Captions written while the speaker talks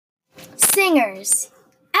Singers,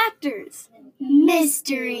 Actors,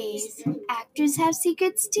 mysteries. actors have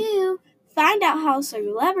secrets too. Find out how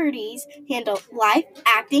celebrities handle life,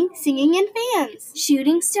 acting, singing, and fans.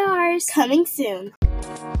 Shooting stars. Coming soon.